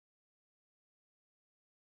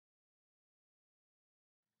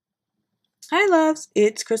Hi loves,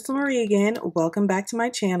 it's Crystal Marie again. Welcome back to my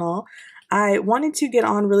channel. I wanted to get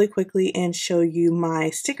on really quickly and show you my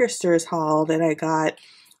StickerSters haul that I got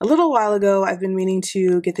a little while ago. I've been meaning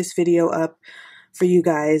to get this video up for you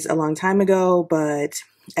guys a long time ago, but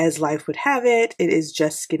as life would have it, it is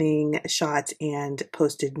just getting shot and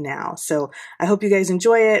posted now. So I hope you guys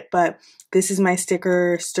enjoy it, but this is my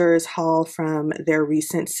StickerSters haul from their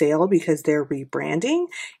recent sale because they're rebranding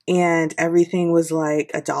and everything was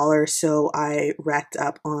like $1, so I racked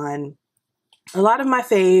up on a lot of my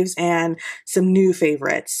faves and some new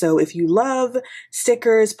favorites. So if you love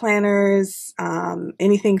stickers, planners,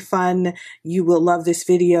 anything fun, you will love this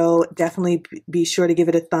video. Definitely be sure to give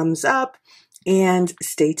it a thumbs up and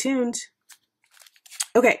stay tuned.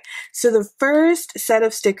 Okay, so the first set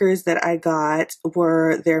of stickers that I got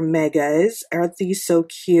were their megas. Aren't these so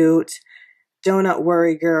cute? Donut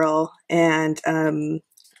Worry Girl and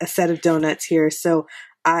a set of donuts here. So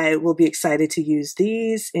I will be excited to use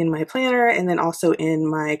these in my planner and then also in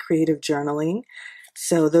my creative journaling.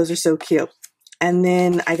 So those are so cute. And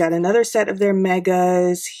then I got another set of their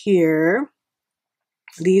megas here.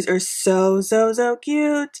 These are so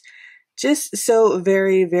cute. Just so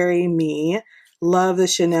very, very me. Love the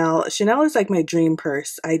Chanel. Chanel is like my dream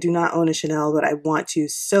purse. I do not own a Chanel, but I want to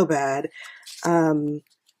so bad. If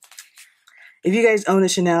you guys own a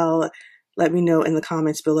Chanel, let me know in the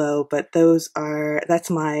comments below, but that's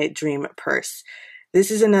my dream purse.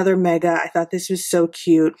 This is another mega. I thought this was so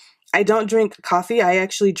cute. I don't drink coffee. I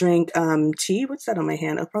actually drink tea. What's that on my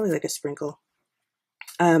hand? Oh, probably like a sprinkle.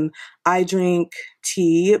 I drink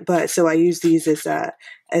tea, but so I use these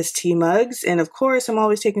as tea mugs. And of course, I'm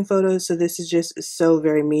always taking photos. So this is just so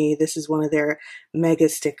very me. This is one of their mega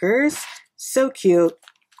stickers. So cute.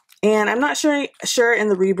 And I'm not sure in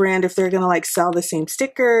the rebrand if they're going to like sell the same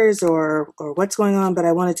stickers or what's going on, but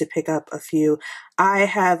I wanted to pick up a few. I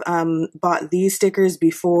have bought these stickers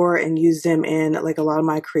before and used them in like a lot of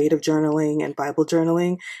my creative journaling and Bible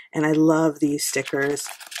journaling. And I love these stickers.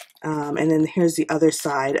 And then here's the other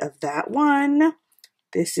side of that one.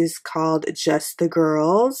 This is called Just the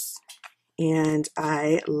Girls, and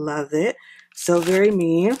I love it. So very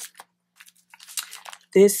me.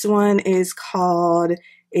 This one is called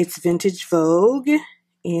It's Vintage Vogue,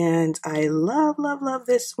 and I love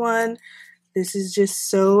this one. This is just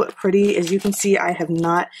so pretty. As you can see, I have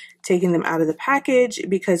not taken them out of the package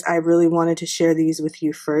because I really wanted to share these with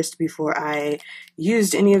you first before I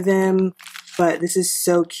used any of them. But this is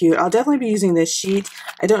so cute. I'll definitely be using this sheet.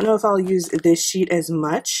 I don't know if I'll use this sheet as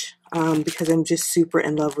much because I'm just super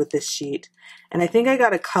in love with this sheet. And I think I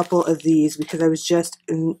got a couple of these because I was just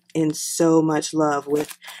in so much love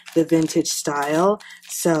with the vintage style.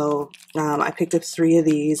 So I picked up 3 of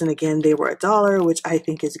these, and again, they were $1, which I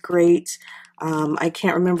think is great. I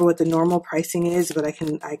can't remember what the normal pricing is, but I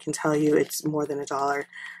can tell you it's more than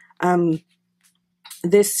 $1.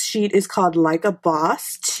 This sheet is called Like a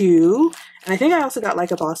Boss 2, and I think I also got Like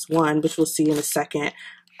a Boss 1, which we'll see in a second.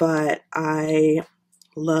 But I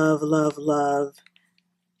love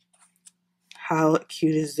how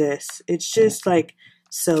cute is this? It's just like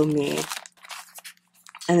so me.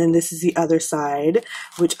 And then this is the other side,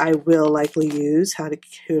 which I will likely use. How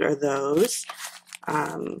cute are those?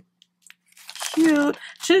 Cute.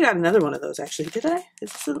 Should have got another one of those actually. Did I?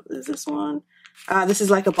 Is this one? This is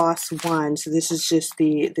Like a Boss 1. So this is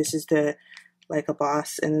the Like a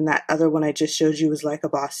Boss, and then that other one I just showed you was Like a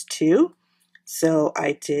Boss 2. So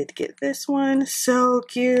I did get this one. So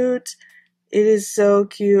cute. It is so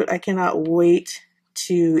cute. I cannot wait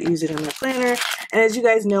to use it on my planner. And as you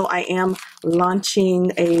guys know, I am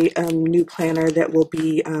launching a new planner that will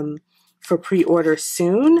be for pre-order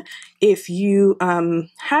soon. If you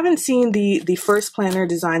haven't seen the first planner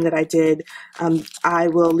design that I did, I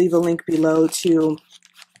will leave a link below to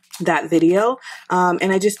that video.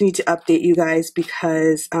 And I just need to update you guys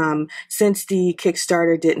because since the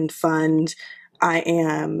Kickstarter didn't fund, I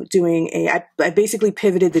am doing I basically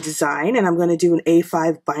pivoted the design, and I'm going to do an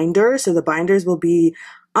A5 binder. So the binders will be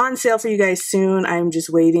on sale for you guys soon. I'm just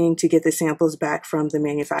waiting to get the samples back from the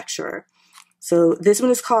manufacturer. So this one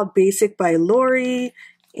is called Basic by Lori,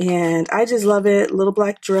 and I just love it. Little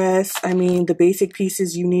black dress. I mean, the basic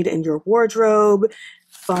pieces you need in your wardrobe.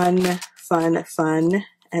 Fun.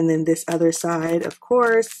 And then this other side, of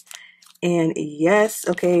course. And yes,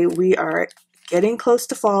 okay, we are getting close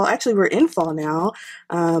to fall. Actually, we're in fall now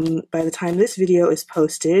by the time this video is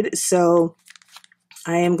posted. So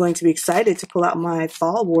I am going to be excited to pull out my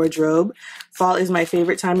fall wardrobe. Fall is my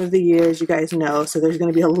favorite time of the year, as you guys know. So there's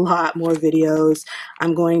going to be a lot more videos.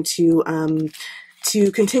 I'm going to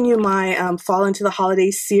continue my fall into the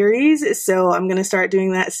holiday series. So I'm going to start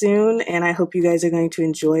doing that soon, and I hope you guys are going to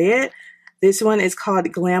enjoy it. This one is called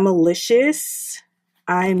Glamalicious.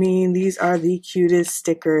 I mean, these are the cutest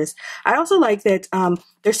stickers. I also like that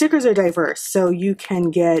their stickers are diverse. So you can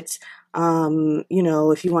get, you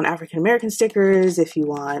know, if you want African American stickers, if you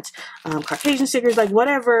want Caucasian stickers, like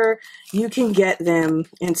whatever, you can get them.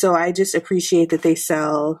 And so I just appreciate that they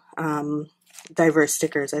sell diverse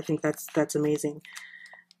stickers. I think that's amazing.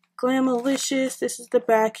 Glamalicious. This is the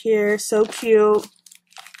back here. So cute.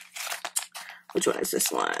 Which one is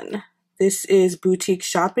this one? This is Boutique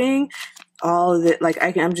Shopping. All of it, like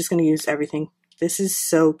I'm just going to use everything. This is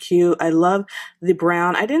so cute. I love the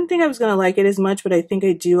brown. I didn't think I was going to like it as much, but I think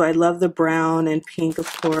I do. I love the brown and pink,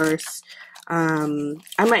 of course. I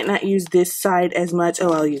might not use this side as much.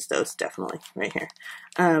 Oh, I'll use those definitely right here.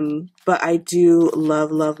 But I do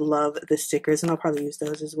love, love, love the stickers, and I'll probably use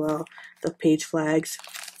those as well. The page flags.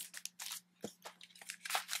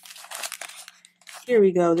 Here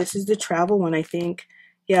we go. This is the travel one, I think.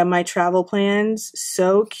 Yeah, my travel plans.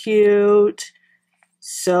 So cute.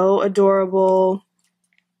 So adorable.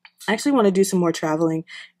 I actually want to do some more traveling.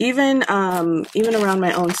 Even around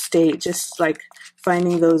my own state, just like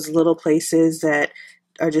finding those little places that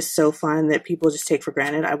are just so fun that people just take for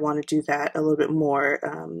granted. I want to do that a little bit more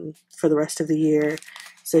for the rest of the year.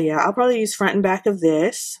 So yeah, I'll probably use front and back of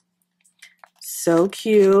this. So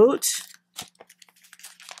cute.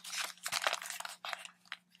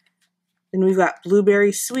 Then we've got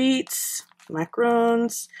blueberry sweets,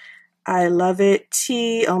 macarons. I love it.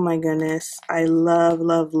 Tea. Oh my goodness. I love,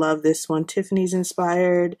 love, love this one. Tiffany's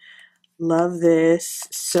inspired. Love this.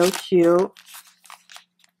 So cute.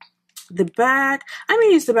 The back. I'm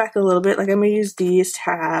going to use the back a little bit. Like I'm going to use these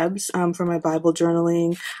tabs for my Bible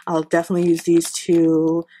journaling. I'll definitely use these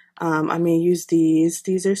too. I'm going to use these.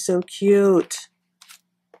 These are so cute.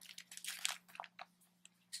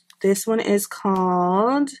 This one is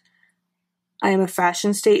called I Am a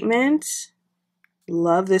Fashion Statement.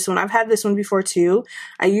 Love this one. I've had this one before too.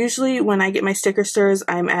 I usually, when I get my StickerSters,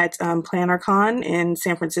 I'm at PlannerCon in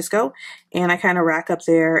San Francisco, and I kind of rack up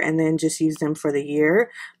there and then just use them for the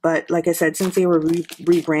year. But like I said, since they were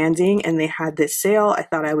rebranding and they had this sale, I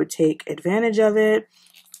thought I would take advantage of it.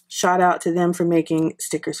 Shout out to them for making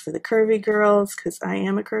stickers for the curvy girls, because I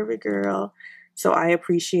am a curvy girl. So I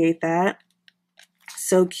appreciate that.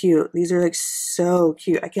 So cute. These are like so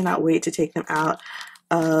cute. I cannot wait to take them out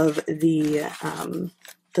of the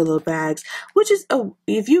little bags. Which is, oh,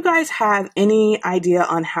 if you guys have any idea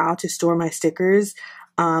on how to store my stickers,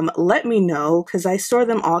 let me know, because I store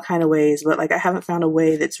them all kind of ways, but like I haven't found a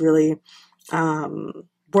way that's really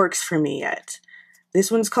works for me yet.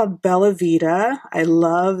 This one's called Bella Vita. I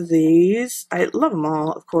love these. I love them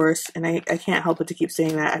all, of course, and I can't help but to keep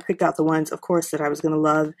saying that. I picked out the ones, of course, that I was going to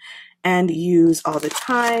love and use all the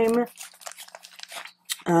time.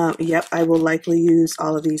 Yep, I will likely use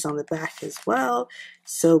all of these on the back as well.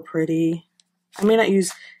 So pretty. I may not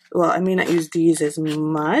use these as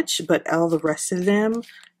much, but all the rest of them,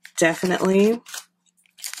 definitely.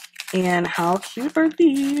 And how cute are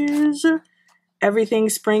these? Everything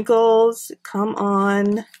sprinkles. Come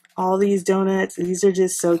on. All these donuts. These are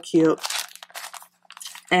just so cute.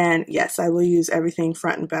 And yes, I will use everything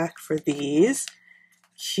front and back for these.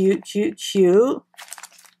 Cute, cute, cute.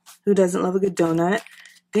 Who doesn't love a good donut?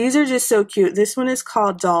 These are just so cute. This one is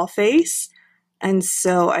called Doll Face. And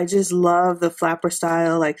so I just love the flapper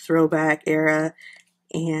style, like throwback era.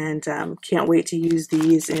 And can't wait to use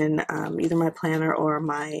these in either my planner or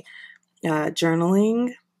my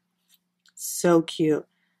journaling. So cute.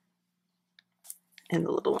 And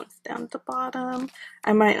the little ones down at the bottom.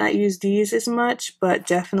 I might not use these as much, but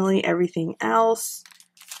definitely everything else.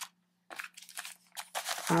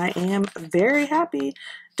 I am very happy.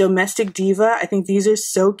 Domestic Diva. I think these are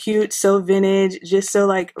so cute, so vintage, just so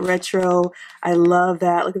like retro. I love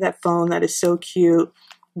that. Look at that phone. That is so cute.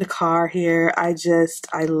 The car here. I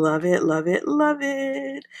love it, love it, love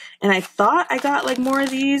it. And I thought I got like more of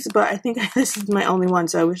these, but I think this is my only one,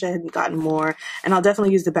 so I wish I hadn't gotten more. And I'll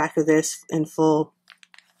definitely use the back of this in full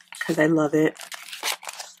because I love it.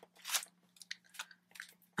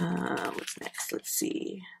 What's next? Let's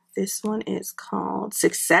see. This one is called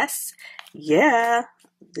Success. Yeah,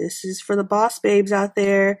 this is for the boss babes out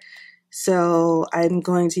there. So I'm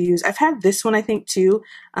going to use, I've had this one I think too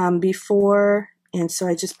before, and so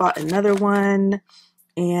I just bought another one,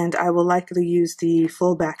 and I will likely use the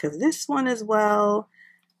full back of this one as well.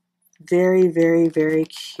 Very, very, very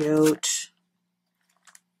cute.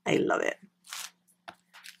 I love it.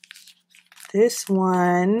 This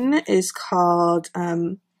one is called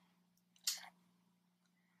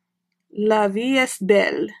La Vie est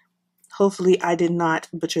belle. Hopefully I did not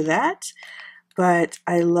butcher that, but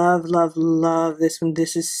I love, love, love this one.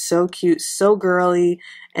 This is so cute, so girly,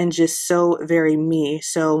 and just so very me.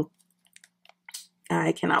 So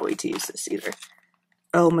I cannot wait to use this either.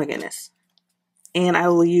 Oh my goodness. And I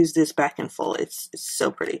will use this back in full. It's so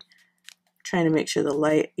pretty. I'm trying to make sure the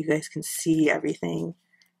light, you guys can see everything.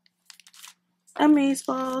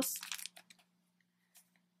 Amazeballs.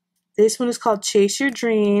 This one is called Chase Your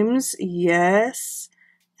Dreams. Yes.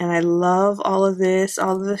 And I love all of this,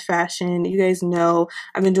 all of the fashion. You guys know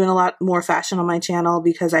I've been doing a lot more fashion on my channel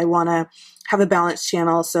because I want to have a balanced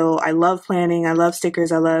channel. So I love planning, I love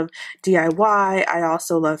stickers, I love DIY. I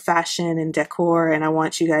also love fashion and decor, and I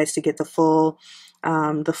want you guys to get the full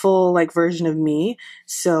like version of me.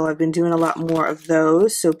 So I've been doing a lot more of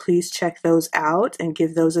those. So please check those out and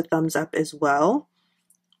give those a thumbs up as well.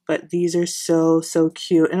 But these are so, so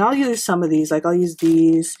cute. And I'll use some of these. Like I'll use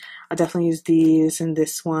these. I'll definitely use these and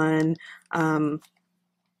this one.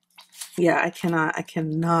 Yeah, I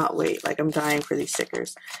cannot wait. Like I'm dying for these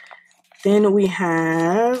stickers. Then we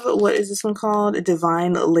have, what is this one called?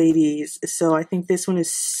 Divine Ladies. So I think this one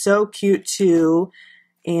is so cute too.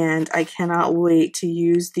 And I cannot wait to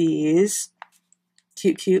use these.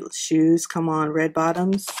 Cute, cute shoes. Come on, red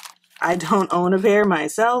bottoms. I don't own a pair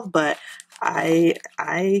myself, but I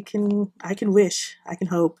can wish, I can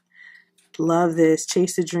hope. Love this.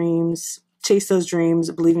 Chase the dreams, chase those dreams,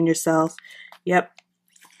 believe in yourself. Yep.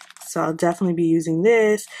 So I'll definitely be using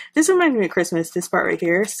this. This reminds me of Christmas, this part right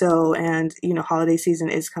here. So, and you know, holiday season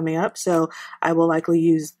is coming up. So I will likely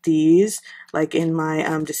use these like in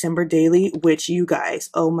my December daily, which you guys,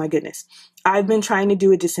 oh my goodness. I've been trying to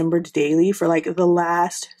do a December daily for like the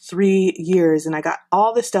last 3 years, and I got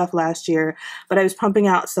all the stuff last year, but I was pumping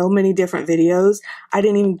out so many different videos, I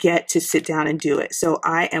didn't even get to sit down and do it. So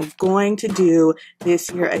I am going to do this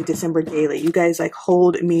year a December daily. You guys like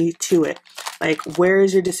hold me to it. Like, where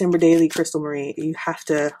is your December daily, Crystal Marie? You have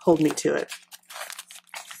to hold me to it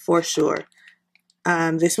for sure.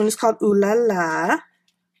 This one is called Ooh La La.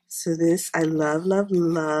 So this I love, love,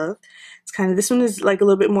 love. It's kind of, this one is like a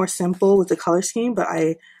little bit more simple with the color scheme, but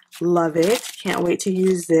I love it. Can't wait to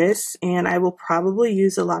use this. And I will probably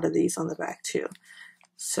use a lot of these on the back too.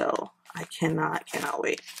 So I cannot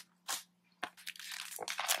wait.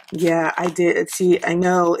 Yeah, I did. See, I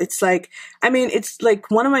know it's like, I mean, it's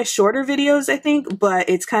like one of my shorter videos, I think, but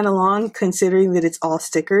it's kind of long considering that it's all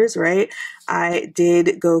stickers, right? I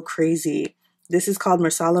did go crazy. This is called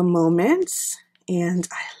Marsala Moments, and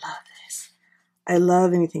I love this. I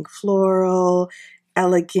love anything floral,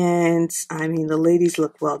 elegant. I mean, the ladies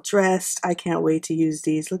look well dressed. I can't wait to use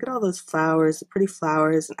these. Look at all those flowers, the pretty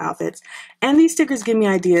flowers and outfits. And these stickers give me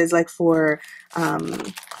ideas like for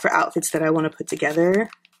outfits that I want to put together.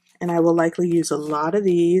 And I will likely use a lot of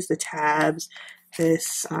these, the tabs,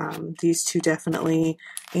 this, these two definitely,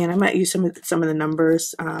 and I might use some of the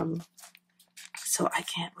numbers. So I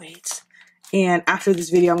can't wait. And after this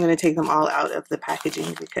video, I'm going to take them all out of the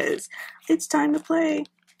packaging because it's time to play.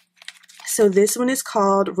 So this one is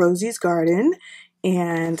called Rosie's Garden,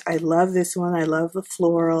 and I love this one. I love the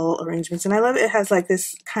floral arrangements, and I love it. It has like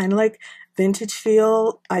this kind of like vintage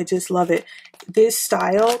feel. I just love it. This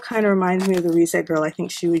style kind of reminds me of the Reset Girl. I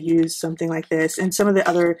think she would use something like this, and some of the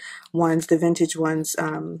other ones, the vintage ones.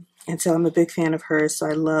 And so I'm a big fan of hers. So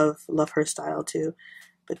I love her style too.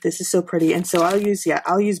 But this is so pretty, and so I'll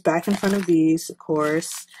use back in front of these, of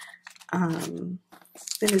course. Then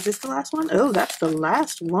is this the last one? Oh, that's the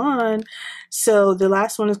last one. So the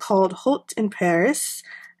last one is called Haute in Paris.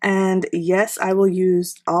 And yes, I will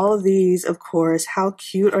use all of these, of course. How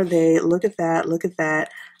cute are they? Look at that. Look at that.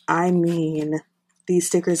 I mean, these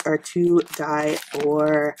stickers are to die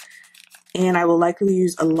for. And I will likely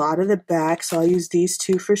use a lot of the back. So I'll use these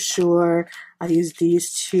two for sure. I'll use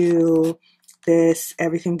these two, this,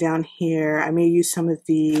 everything down here. I may use some of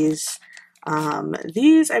these.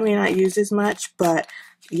 These I may not use as much, but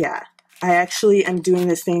yeah, I actually am doing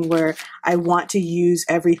this thing where I want to use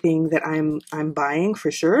everything that I'm buying for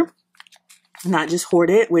sure, not just hoard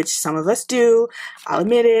it, which some of us do. I'll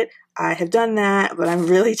admit it. I have done that, but I'm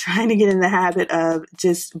really trying to get in the habit of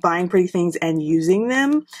just buying pretty things and using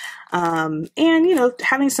them. And you know,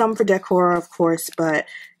 having some for decor, of course, but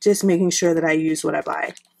just making sure that I use what I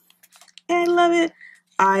buy. And I love it.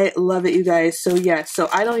 I love it, you guys. So yeah, so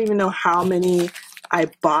I don't even know how many I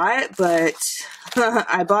bought, but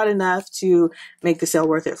I bought enough to make the sale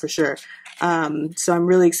worth it for sure. So I'm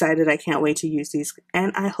really excited. I can't wait to use these.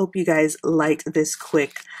 And I hope you guys liked this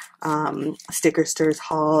quick StickerSters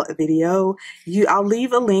haul video. I'll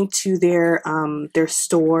leave a link to their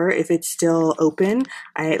store if it's still open.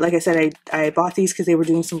 Like I said, I bought these because they were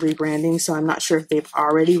doing some rebranding, so I'm not sure if they've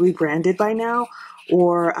already rebranded by now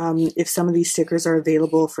or if some of these stickers are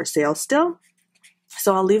available for sale still.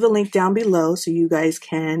 So I'll leave a link down below so you guys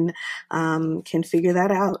can figure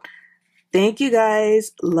that out. Thank you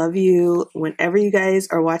guys. Love you. Whenever you guys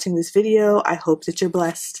are watching this video, I hope that you're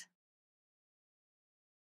blessed.